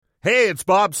Hey, it's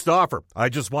Bob Stauffer. I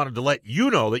just wanted to let you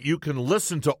know that you can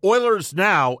listen to Oilers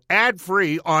Now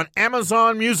ad-free on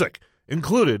Amazon Music,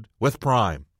 included with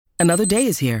Prime. Another day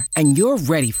is here, and you're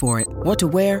ready for it. What to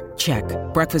wear? Check.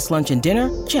 Breakfast, lunch, and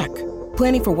dinner? Check.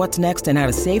 Planning for what's next and how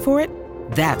to save for it?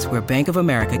 That's where Bank of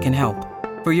America can help.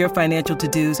 For your financial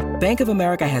to-dos, Bank of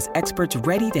America has experts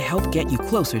ready to help get you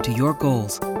closer to your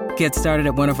goals. Get started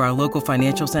at one of our local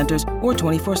financial centers or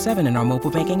 24/7 in our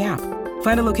mobile banking app.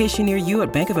 Find a location near you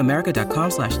at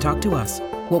bankofamerica.com/talktous.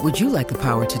 What would you like the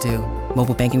power to do?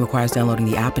 Mobile banking requires downloading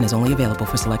the app and is only available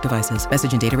for select devices.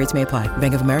 Message and data rates may apply.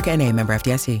 Bank of America N.A., member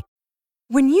FDIC.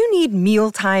 When you need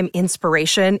mealtime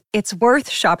inspiration, it's worth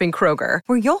shopping Kroger,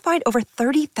 where you'll find over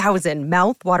 30,000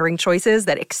 mouth-watering choices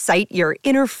that excite your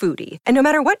inner foodie. And no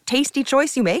matter what tasty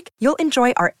choice you make, you'll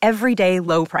enjoy our everyday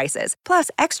low prices, plus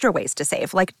extra ways to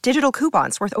save, like digital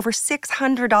coupons worth over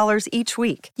 $600 each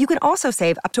week. You can also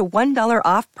save up to $1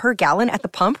 off per gallon at the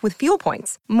pump with fuel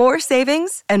points. More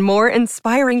savings and more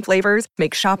inspiring flavors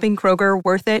make shopping Kroger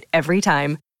worth it every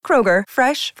time. Kroger,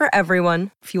 fresh for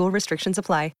everyone. Fuel restrictions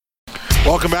apply.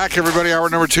 Welcome back, everybody.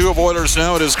 Hour number 2 of Oilers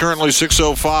Now. It is currently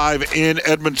 6:05 in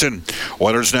Edmonton.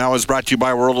 Oilers Now is brought to you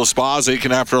by World of Spas.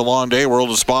 Aching after a long day, World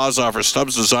of Spas offers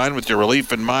Stubbs Design with your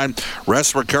relief in mind.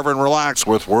 Rest, recover, and relax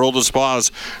with World of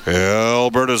Spas.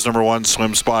 Alberta's #1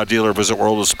 swim spa dealer. Visit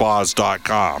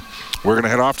worldofspas.com. We're going to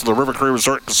head off to the River Cree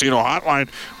Resort and Casino hotline.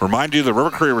 Remind you, the River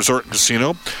Cree Resort and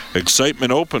Casino, excitement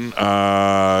bet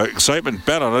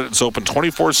on it. It's open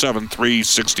 24/7,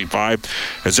 365.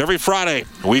 As every Friday,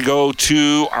 we go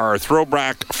to our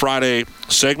Throwback Friday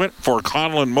segment for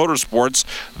Conlon Motorsports.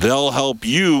 They'll help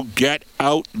you get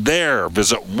out there.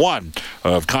 Visit one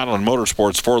of Conlon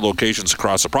Motorsports' 4 locations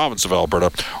across the province of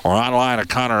Alberta or online at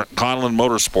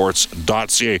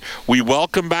conlonmotorsports.ca. We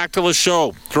welcome back to the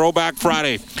show, Throwback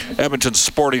Friday, Edmonton's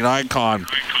sporting icon,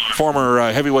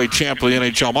 former heavyweight champ of the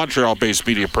NHL, Montreal-based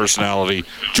media personality,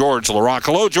 George Laraque.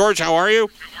 Hello, George. How are you?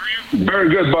 Very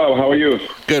good, Bob. How are you?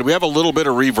 Good. We have a little bit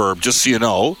of reverb, just so you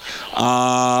know.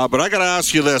 But I got to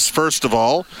ask you this, first of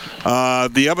all.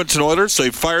 The Edmonton Oilers, they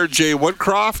fired Jay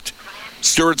Woodcroft.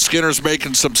 Stuart Skinner's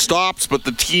making some stops, but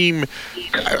the team,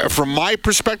 from my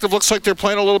perspective, looks like they're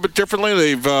playing a little bit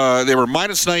differently. They were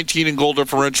minus 19 in goal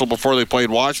differential before they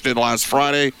played Washington last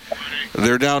Friday.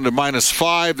 They're down to minus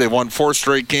 5. They won 4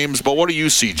 straight games. But what do you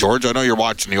see, George? I know you're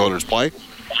watching the Oilers play.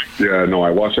 Yeah, no,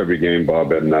 I watch every game,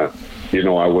 Bob, and I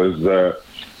was,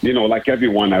 like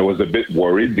everyone, I was a bit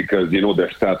worried because,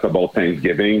 there's stats about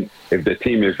Thanksgiving. If the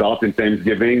team is out in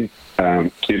Thanksgiving,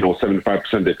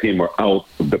 75% of the team are out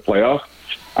of the playoffs.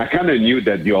 I kind of knew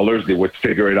that the Oilers, they would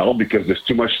figure it out because there's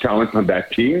too much talent on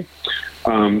that team.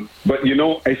 But,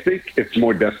 I think it's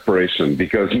more desperation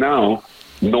because now,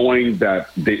 knowing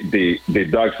that they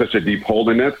dug such a deep hole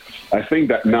in it, I think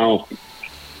that now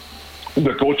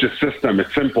the coach's system is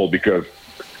simple because,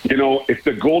 if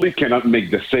the goalie cannot make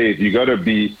the save, you got to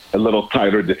be a little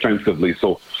tighter defensively.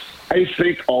 So I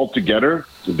think altogether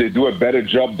they do a better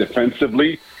job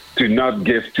defensively to not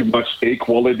give too much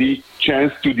A-quality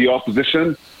chance to the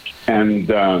opposition. And,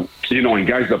 and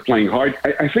guys are playing hard.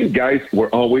 I think guys were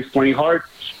always playing hard,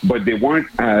 but they weren't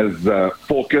as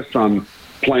focused on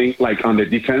playing like on the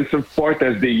defensive part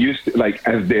as they used to,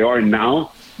 as they are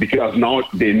now, because now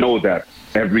they know that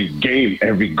every game,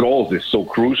 every goal is so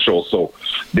crucial. So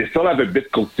they still have a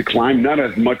bit to climb, not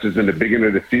as much as in the beginning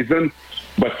of the season,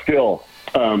 but still,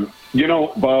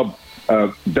 Bob,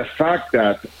 the fact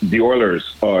that the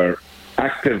Oilers are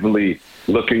actively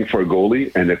looking for a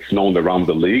goalie, and it's known around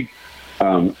the league,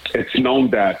 it's known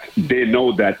that they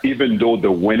know that even though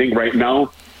they're winning right now,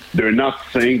 they're not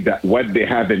saying that what they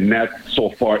have in net so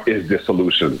far is the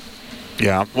solution.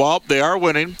 Yeah, well, they are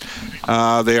winning.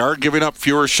 They are giving up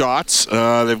fewer shots.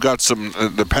 They've got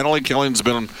the penalty killing's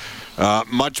been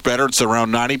much better. It's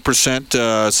around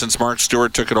 90% since Mark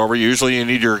Stewart took it over. Usually you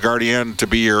need your guardian to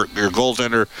be your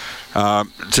goaltender,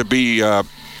 to be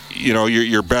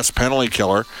your best penalty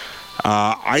killer.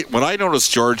 What I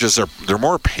noticed, George, is they're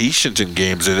more patient in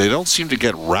games. They don't seem to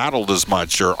get rattled as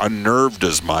much or unnerved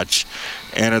as much,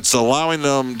 and it's allowing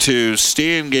them to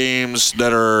stay in games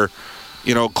that are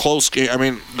close game. I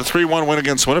mean, the 3-1 win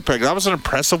against Winnipeg, that was an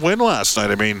impressive win last night.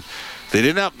 I mean, they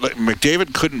didn't have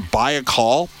McDavid couldn't buy a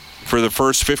call for the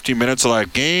first 50 minutes of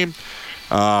that game.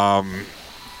 And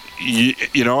they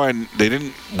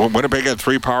didn't. Winnipeg had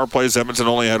 3 power plays. Edmonton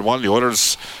only had 1. The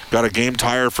Oilers got a game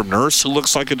tire from Nurse, who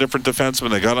looks like a different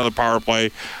defenseman. They got on the power play,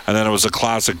 and then it was a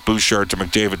classic Bouchard to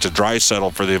McDavid to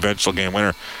Draisaitl for the eventual game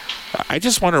winner. I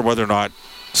just wonder whether or not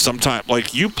sometime,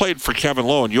 like you played for Kevin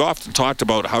Lowe, and you often talked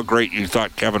about how great you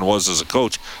thought Kevin was as a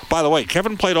coach. By the way,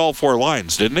 Kevin played all 4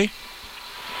 lines, didn't he?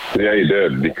 Yeah, he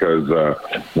did, because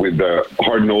with the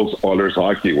hard-nosed Oilers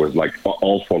hockey was like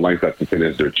all four lines have to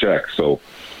finish their check. So,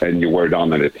 and you wear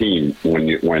down on a team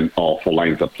when all four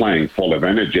lines are playing full of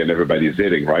energy and everybody's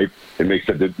hitting, right? It makes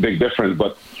a big difference.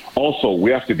 But also,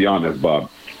 we have to be honest,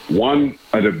 Bob. One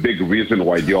of the big reasons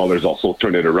why the Oilers also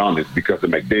turned it around is because of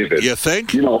McDavid. You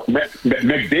think? You know,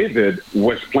 McDavid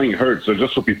was playing hurt, so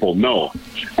just so people know.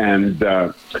 And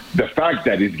the fact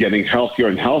that he's getting healthier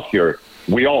and healthier,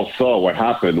 we all saw what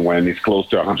happened when he's close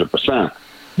to 100%.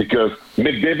 Because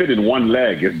McDavid in one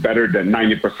leg is better than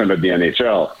 90% of the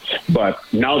NHL. But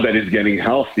now that he's getting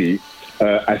healthy,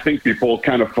 I think people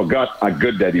kind of forgot how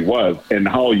good that he was and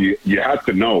how you had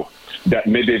to know that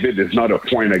McDavid is not a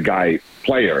point-a-guy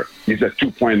player. He's a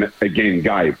 2-point-a-game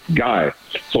guy.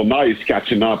 So now he's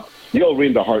catching up. He'll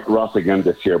win the Hart Ross again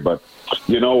this year. But,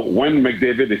 you know, when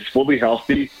McDavid is fully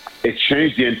healthy, it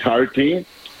changed the entire team.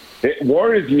 It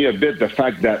worries me a bit, the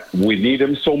fact that we need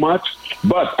him so much.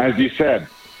 But as you said,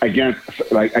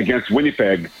 against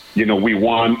Winnipeg, you know, we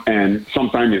won, and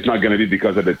sometimes it's not going to be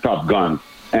because of the top gun.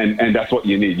 And that's what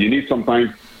you need. You need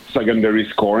sometimes secondary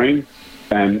scoring.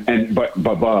 But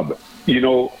Bob, you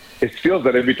know, it feels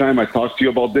that every time I talk to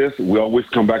you about this, we always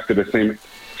come back to the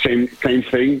same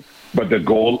thing. But the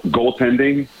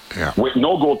goaltending, with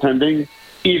no goaltending,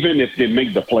 even if they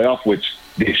make the playoff, which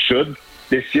they should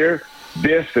this year,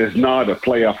 this is not a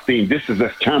playoff team. This is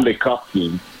a Stanley Cup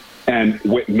team. And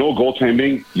with no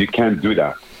goaltending, you can't do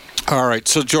that. All right,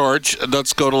 so George,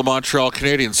 let's go to the Montreal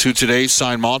Canadiens, who today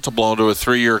signed Montembeault to a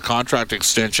 3-year contract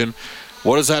extension.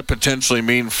 What does that potentially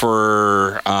mean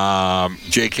for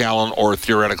Jake Allen or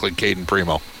theoretically Caden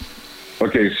Primo?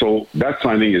 Okay, so that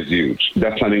signing is huge.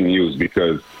 That signing is huge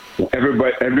because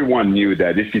everyone knew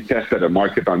that if he tested the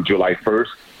market on July 1st,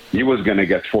 he was going to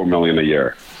get $4 million a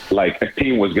year. Like, a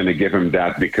team was going to give him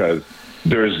that because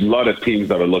there's a lot of teams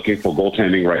that are looking for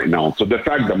goaltending right now. So the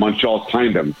fact that Montreal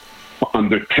signed him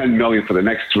under $10 million for the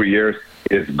next 3 years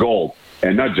is gold.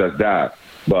 And not just that,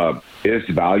 but his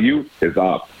value is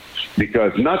up.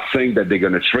 Because not saying that they're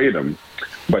going to trade him,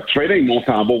 but trading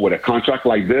Montembeault with a contract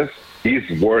like this,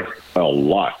 he's worth a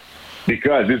lot.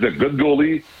 Because he's a good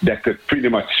goalie that could pretty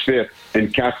much fit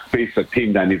and cap space a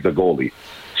team that needs a goalie.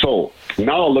 So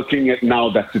now looking at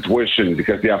that situation,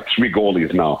 because they have 3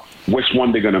 goalies now, which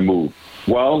one they're going to move?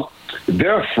 Well,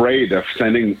 they're afraid of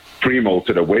sending Primo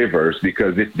to the waivers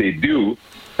because if they do,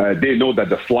 they know that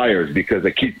the Flyers, because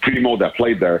they keep Primo that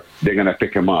played there, they're going to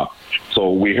pick him up.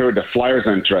 So we heard the Flyers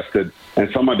are interested,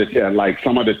 and some of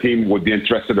the team would be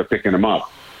interested in picking him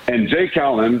up. And Jake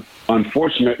Allen,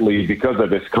 unfortunately, because of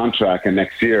his contract and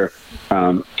next year,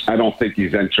 I don't think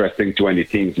he's interesting to any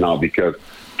teams now because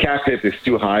cap hit is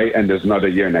too high, and there's another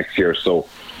year next year. So,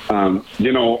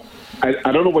 you know, I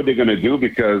don't know what they're going to do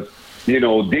because, you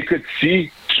know, they could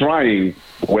see trying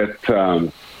with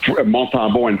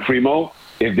Montembeault and Primo.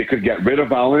 If they could get rid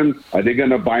of Allen, are they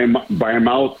going to buy him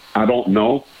out? I don't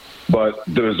know. But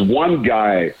there's one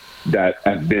guy that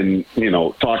has been, you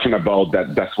know, talking about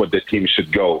that's what the team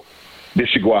should go. They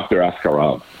should go after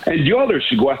Askarov. And the others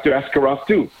should go after Askarov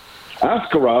too.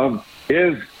 Askarov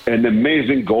is an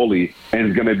amazing goalie and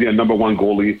is going to be a number 1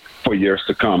 goalie for years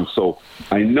to come. So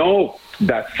I know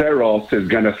that Saros is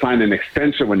going to sign an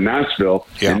extension with Nashville,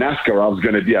 and Askarov is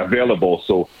going to be available.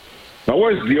 So if I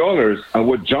was the Oilers, I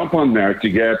would jump on there to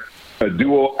get a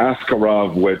duo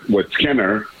Askarov with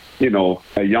Skinner, you know,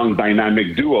 a young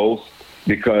dynamic duos,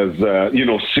 because, you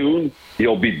know, soon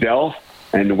he'll be dealt,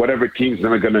 and whatever teams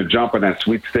that are going to jump on that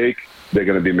sweepstake, they're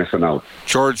going to be missing out.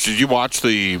 George, did you watch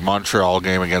the Montreal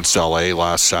game against LA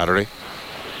last Saturday?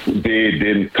 They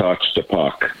didn't touch the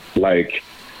puck. Like,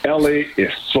 LA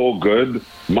is so good.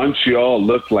 Montreal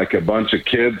looked like a bunch of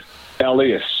kids. LA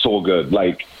is so good.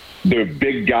 Like, they're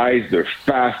big guys. They're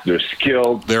fast. They're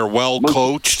skilled. They're well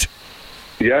coached.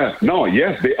 Yeah. No,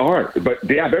 yes, they are. But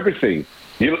they have everything.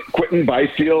 You know, Quentin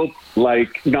Byfield,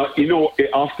 like, now, you know, it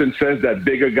often says that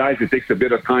bigger guys, it takes a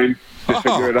bit of time to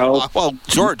figure it out. Well,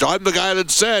 George, I'm the guy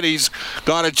that said he's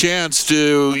got a chance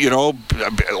to, you know,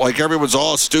 like everyone's,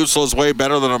 Stützle is way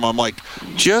better than him. I'm like,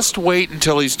 just wait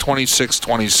until he's 26,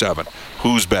 27.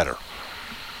 Who's better?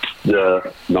 Yeah.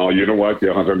 No, you know what?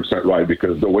 You're 100% right,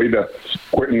 because the way that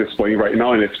Quentin is playing right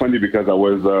now, and it's funny because I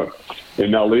was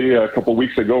in LA a couple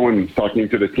weeks ago and talking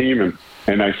to the team,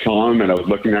 and I saw him and I was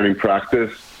looking at him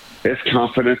practice. His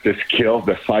confidence, his skills,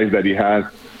 the size that he has,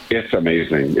 it's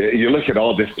amazing. You look at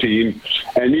all this team,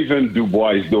 and even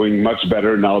Dubois is doing much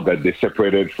better now that they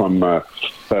separated from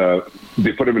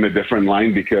they put him in a different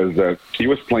line because he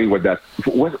was playing with that.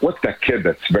 What's that kid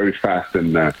that's very fast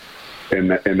in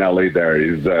LA there?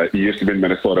 He used to be in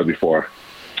Minnesota before.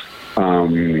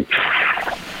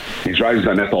 He drives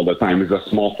the net all the time. He's a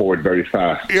small forward, very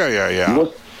fast. Yeah.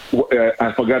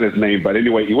 I forgot his name, but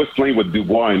anyway, he was playing with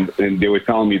Dubois, and they were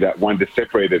telling me that when they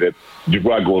separated it,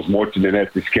 Dubois goes more to the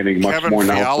net. He's getting much Kevin more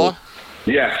now. Fiala?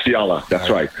 Yes, Fiala. That's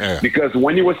right. Yeah. Because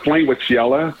when he was playing with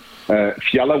Fiala,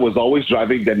 Fiala was always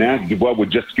driving the net. Dubois would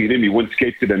just feed him. He wouldn't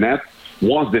skate to the net.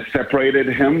 Once they separated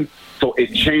him, so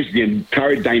it changed the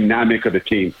entire dynamic of the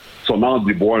team. So now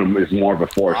Dubois is more of a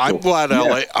force. I'm glad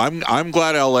LA. I'm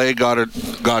glad LA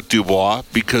got Dubois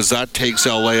because that takes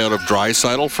LA out of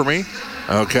Draisaitl for me.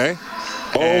 Okay.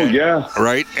 Yeah.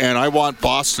 Right, and I want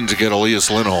Boston to get Elias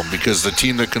Lindholm because the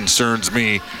team that concerns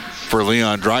me for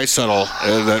Leon Draisaitl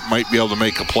that might be able to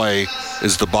make a play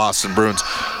is the Boston Bruins.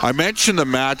 I mentioned the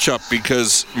matchup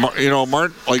because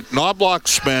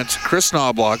Chris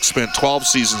Knobloch spent 12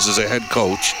 seasons as a head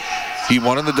coach. He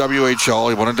won in the WHL.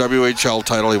 He won a WHL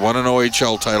title. He won an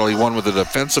OHL title. He won with a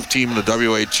defensive team in the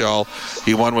WHL.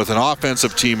 He won with an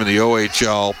offensive team in the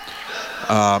OHL.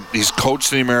 He's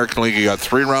coached in the American League. He got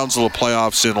 3 rounds of the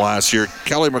playoffs in last year.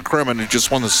 Kelly McCrimmon, who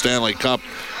just won the Stanley Cup,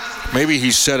 maybe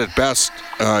he said it best.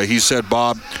 He said,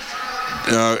 Bob,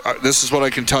 this is what I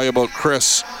can tell you about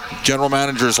Chris. General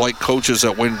managers like coaches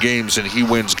that win games, and he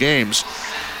wins games.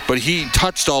 But he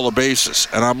touched all the bases.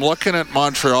 And I'm looking at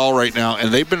Montreal right now,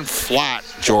 and they've been flat,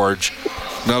 George.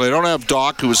 Now, they don't have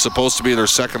Doc, who was supposed to be their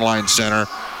second-line center,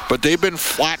 but they've been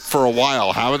flat for a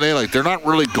while, haven't they? Like, they're not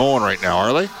really going right now,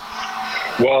 are they?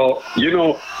 Well,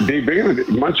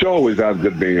 Montreal always has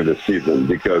good beginning of the season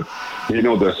because,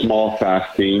 they're a small,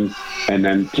 fast team. And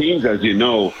then teams, as you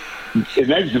know, in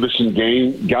an exhibition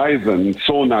game, guys are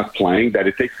so not playing that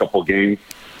it takes a couple games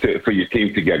for your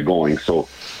team to get going. So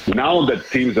now that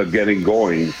teams are getting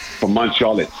going, for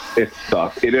Montreal, it's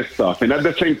tough. It is tough. And at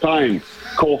the same time,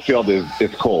 Caulfield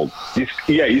is cold.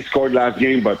 He scored last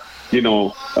game, but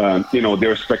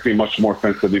they're expecting much more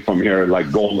offensively from here,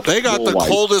 like goal. They got the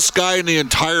coldest guy in the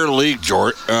entire league,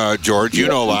 George. You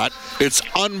know that. It's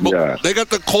unbelievable. Yeah. They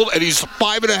got the cold, and he's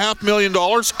 $5.5 million,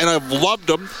 and I've loved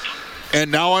him,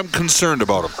 and now I'm concerned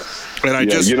about him.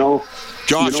 And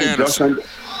Josh Anderson.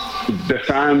 The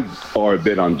fans are a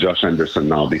bit on Josh Anderson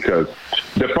now because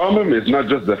the problem is not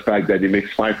just the fact that he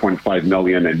makes $5.5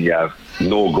 million and he has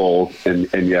no goals and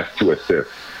he has 2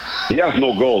 assists. He has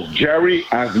no goals. Jerry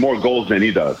has more goals than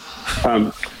he does.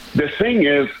 The thing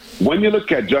is, when you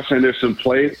look at Josh Anderson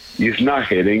play, he's not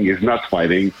hitting, he's not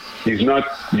fighting, he's not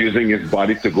using his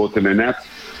body to go to the net.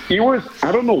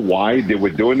 I don't know why they were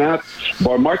doing that,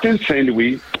 but Martin St.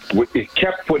 Louis, it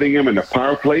kept putting him in the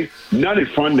power play, not in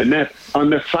front of the net, on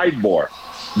the sideboard.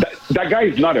 That guy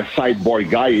is not a sideboard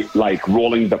guy, like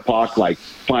rolling the puck, like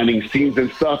finding seams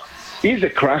and stuff. He's a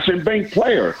crash and bang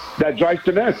player that drives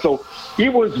the net. So he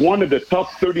was one of the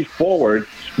top 30 forwards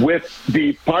with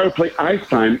the power play ice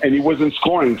time, and he wasn't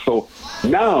scoring. So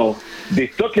now they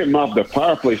took him off the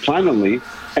power play finally,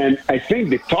 and I think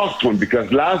they talked to him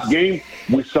because last game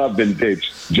we saw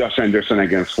vintage Josh Anderson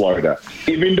against Florida.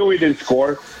 Even though he didn't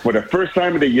score, for the first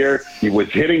time of the year, he was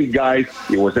hitting guys,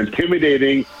 he was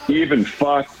intimidating, he even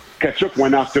fought. Tkachuk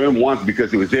went after him once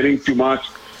because he was hitting too much.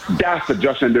 That's a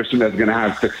Josh Anderson that's going to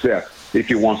have success if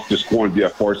he wants to score and be a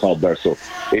force out there. So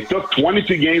it took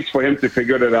 22 games for him to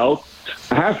figure it out.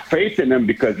 I have faith in him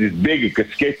because he's big, he could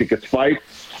skate, he could fight.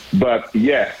 But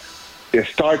yes, his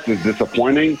start is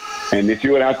disappointing. And if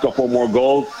you would have a couple more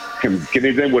goals,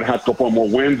 Canadian would have a couple more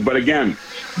wins. But again,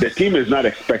 the team is not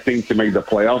expecting to make the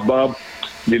playoffs, Bob.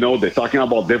 They're talking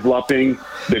about developing.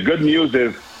 The good news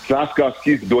is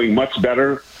Slavkovsky's doing much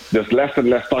better. There's less and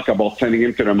less talk about sending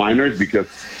him to the minors because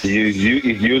he's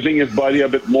using his body a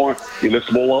bit more. He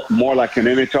looks more like an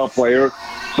NHL player.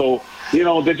 So,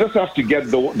 they just have to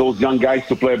get those young guys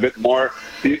to play a bit more.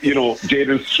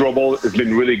 Jaden Strobel has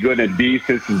been really good at D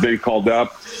since he's been called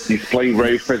up. He's playing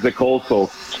very physical.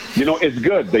 So, it's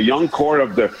good. The young core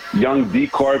of the young D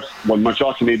Corps,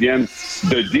 Montreal Canadiens,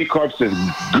 the D Corps is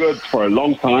good for a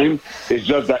long time. It's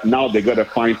just that now they got to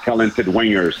find talented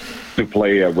wingers to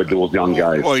play with those young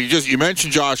guys. Well, you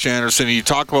mentioned Josh Anderson. You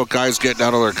talk about guys getting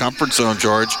out of their comfort zone,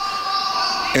 George.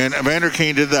 And Evander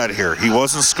Kane did that here. He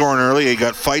wasn't scoring early. He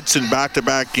got fights in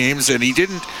back-to-back games, and he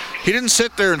didn't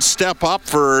sit there and step up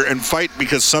and fight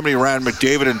because somebody ran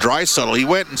McDavid and Draisaitl. He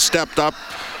went and stepped up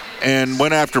and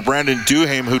went after Brandon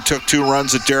Duhaime, who took 2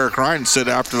 runs at Derek Ryan, and said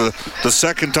after the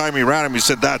second time he ran him, he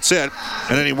said, that's it.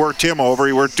 And then he worked him over.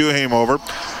 He worked Duhaime over.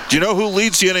 Do you know who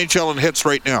leads the NHL in hits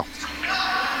right now?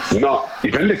 No,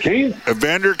 Evander Kane?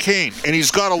 Evander Kane, and he's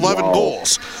got 11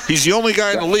 goals. He's the only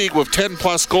guy in the league with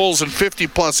 10-plus goals and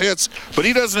 50-plus hits, but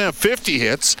he doesn't have 50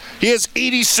 hits. He has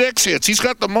 86 hits. He's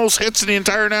got the most hits in the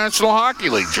entire National Hockey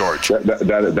League, George.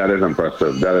 That is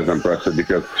impressive. That is impressive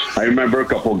because I remember a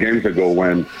couple of games ago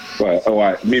when,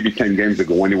 maybe 10 games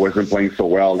ago when he wasn't playing so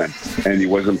well and he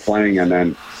wasn't playing, and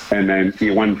then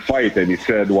he went fight and he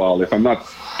said, well, if I'm not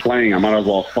playing, I might as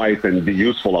well fight and be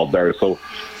useful out there. So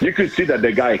you could see that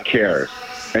the guy cares,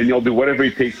 and he'll do whatever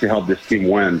it takes to help this team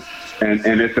win.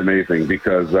 And it's amazing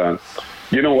because, as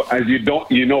he's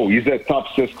a top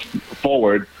 6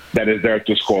 forward that is there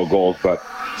to score goals. But,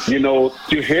 to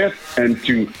hit and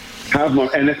to have,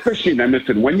 and especially in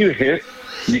Edmonton, when you hit,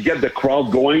 you get the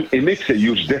crowd going, it makes a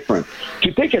huge difference.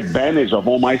 To take advantage of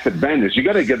home ice advantage, you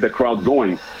got to get the crowd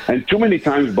going. And too many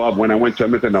times, Bob, when I went to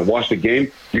Edmonton and watched the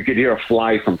game, you could hear a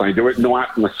fly sometimes. There was no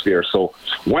atmosphere. So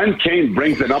when Kane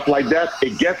brings it up like that,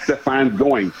 it gets the fans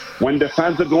going. When the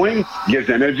fans are going, gives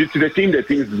energy to the team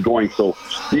is going. So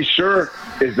he sure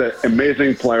is an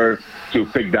amazing player to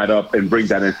pick that up and bring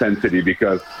that intensity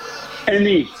because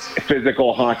any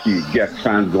physical hockey gets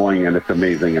fans going, and it's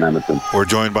amazing in Edmonton. We're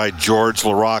joined by George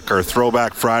Laraque. Our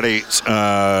Throwback Friday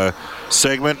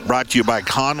segment brought to you by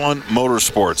Conlon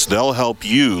Motorsports. They'll help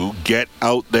you get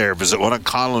out there. Visit one of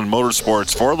Conlon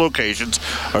Motorsports' 4 locations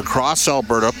across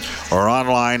Alberta or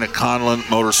online at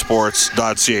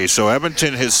conlonmotorsports.ca. So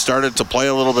Edmonton has started to play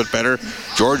a little bit better.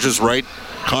 George is right.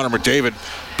 Connor McDavid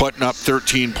putting up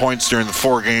 13 points during the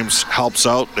 4 games helps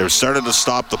out. They've started to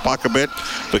stop the puck a bit.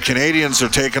 The Canadians are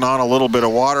taking on a little bit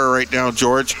of water right now,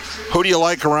 George. Who do you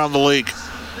like around the league?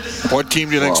 What team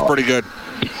do you think is pretty good?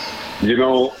 There's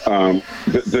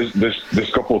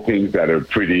a couple of teams that are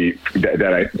pretty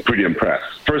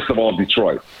impressed. First of all,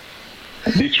 Detroit.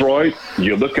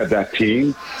 You look at that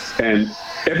team, and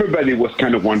everybody was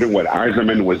kind of wondering what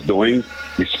Eiserman was doing.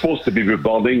 He's supposed to be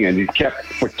rebuilding, and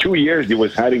for 2 years, he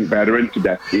was adding veteran to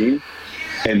that team.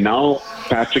 And now,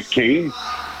 Patrick Kane,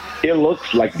 it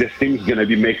looks like this team's going to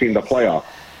be making the playoff.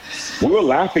 We were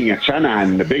laughing at Shanahan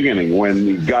in the beginning when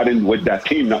he got in with that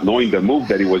team, not knowing the move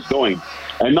that he was doing.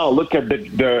 And now look at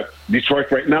the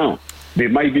Detroit right now. They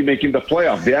might be making the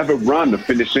playoff. They have a run of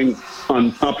finishing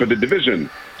on top of the division.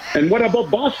 And what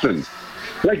about Boston?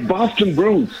 Like Boston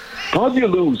Bruins. How do you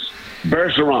lose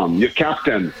Bergeron, your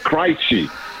captain, Krejci,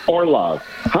 Orlov?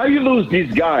 How do you lose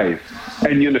these guys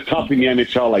and you're in the top in the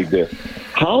NHL like this?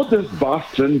 How does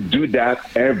Boston do that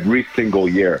every single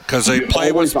year? Because they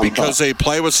play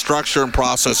with structure and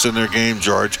process in their game,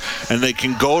 George, and they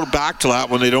can go back to that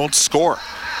when they don't score.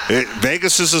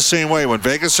 Vegas is the same way. When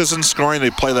Vegas isn't scoring,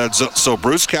 they play that. So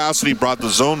Bruce Cassidy brought the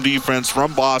zone defense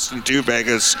from Boston to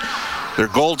Vegas. Their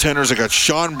goaltenders, they got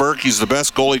Sean Burke. He's the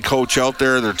best goalie coach out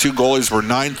there. Their 2 goalies were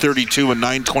 .932 and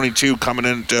 .922 coming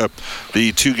into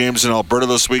the 2 games in Alberta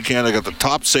this weekend. They got the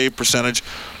top save percentage.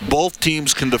 Both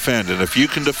teams can defend, and if you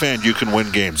can defend, you can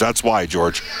win games. That's why,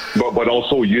 George. But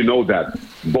also, that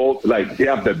both, they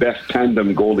have the best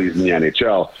tandem goalies in the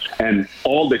NHL, and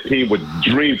all the team would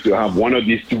dream to have one of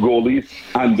these 2 goalies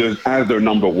as their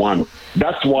number 1.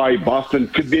 That's why Boston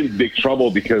could be in big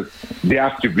trouble because they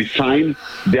have to resign.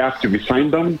 They have to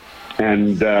resign them.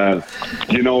 And, that's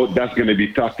going to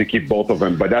be tough to keep both of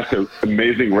them. But that's an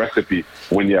amazing recipe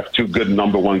when you have 2 good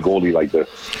number 1 goalie like this.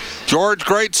 George,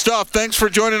 great stuff. Thanks for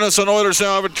joining us on Oilers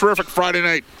Now. Have a terrific Friday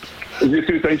night. You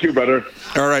too. Thank you, brother.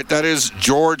 All right, that is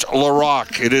George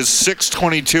Laraque. It is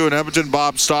 6:22 in Edmonton.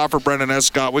 Bob Stauffer, Brendan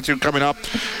Escott with you. Coming up,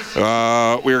 we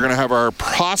are going to have our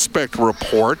prospect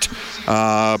report,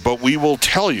 but we will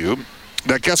tell you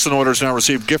that guests and Oilers Now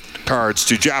receive gift cards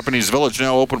to Japanese Village,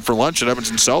 now open for lunch at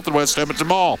Edmonton South and West Edmonton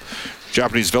Mall.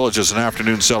 Japanese Village is an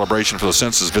afternoon celebration for the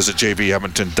senses. Visit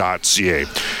jvedmonton.ca.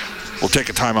 We'll take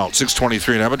a timeout.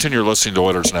 6:23 in Edmonton. You're listening to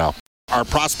Oilers Now. Our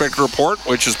prospect report,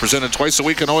 which is presented twice a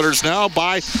week on Oilers Now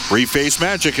by Reface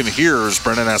Magic. And here's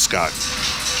Brendan Escott.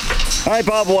 Hi,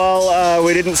 Bob. Well,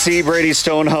 we didn't see Brady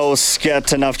Stonehouse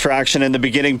get enough traction in the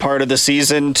beginning part of the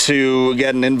season to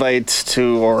get an invite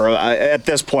to, or at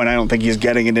this point, I don't think he's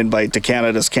getting an invite to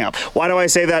Canada's camp. Why do I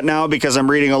say that now? Because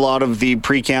I'm reading a lot of the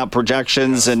pre-camp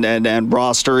projections and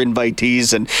roster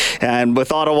invitees, and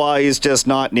with Ottawa, he's just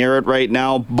not near it right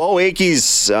now. Bo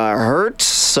Akey's hurt,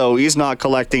 so he's not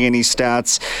collecting any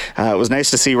stats. It was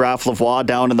nice to see Raph Lavoie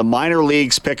down in the minor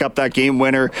leagues pick up that game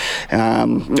winner,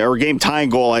 or game tying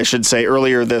goal well, I should say,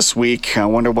 earlier this week. I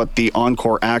wonder what the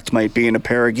encore act might be in a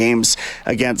pair of games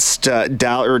against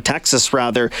Texas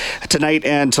tonight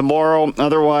and tomorrow.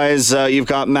 Otherwise, you've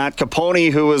got Matt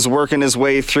Capone, who is working his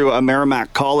way through a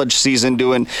Merrimack College season,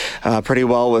 doing pretty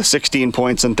well with 16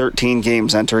 points in 13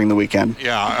 games entering the weekend.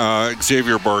 Yeah,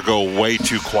 Xavier Borgo way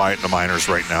too quiet in the minors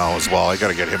right now as well. I got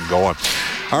to get him going.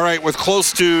 All right, with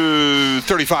close to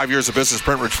 35 years of business,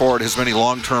 Brent Ridge Ford has many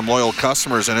long-term loyal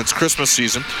customers, and it's Christmas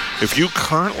season. If you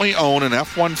currently own an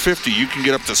F-150, you can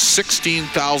get up to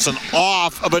 $16,000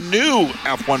 off of a new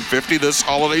F-150 this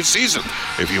holiday season.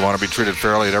 If you want to be treated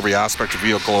fairly at every aspect of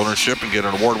vehicle ownership and get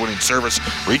an award-winning service,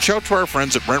 reach out to our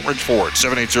friends at Brent Ridge Ford,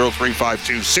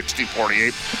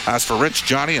 780-352-6048. Ask for Rich,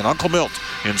 Johnny, and Uncle Milt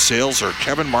in sales, or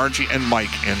Kevin, Margie, and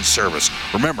Mike in service.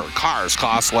 Remember, cars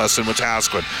cost less in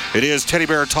Wetaskiwin. It is Teddy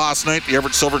Bear Toss Night. The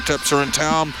Everett Silvertips are in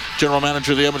town. General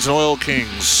Manager of the Edmonton Oil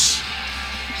Kings,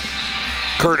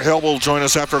 Kurt Hill, will join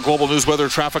us after a global news weather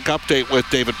traffic update with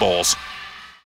David Bowles.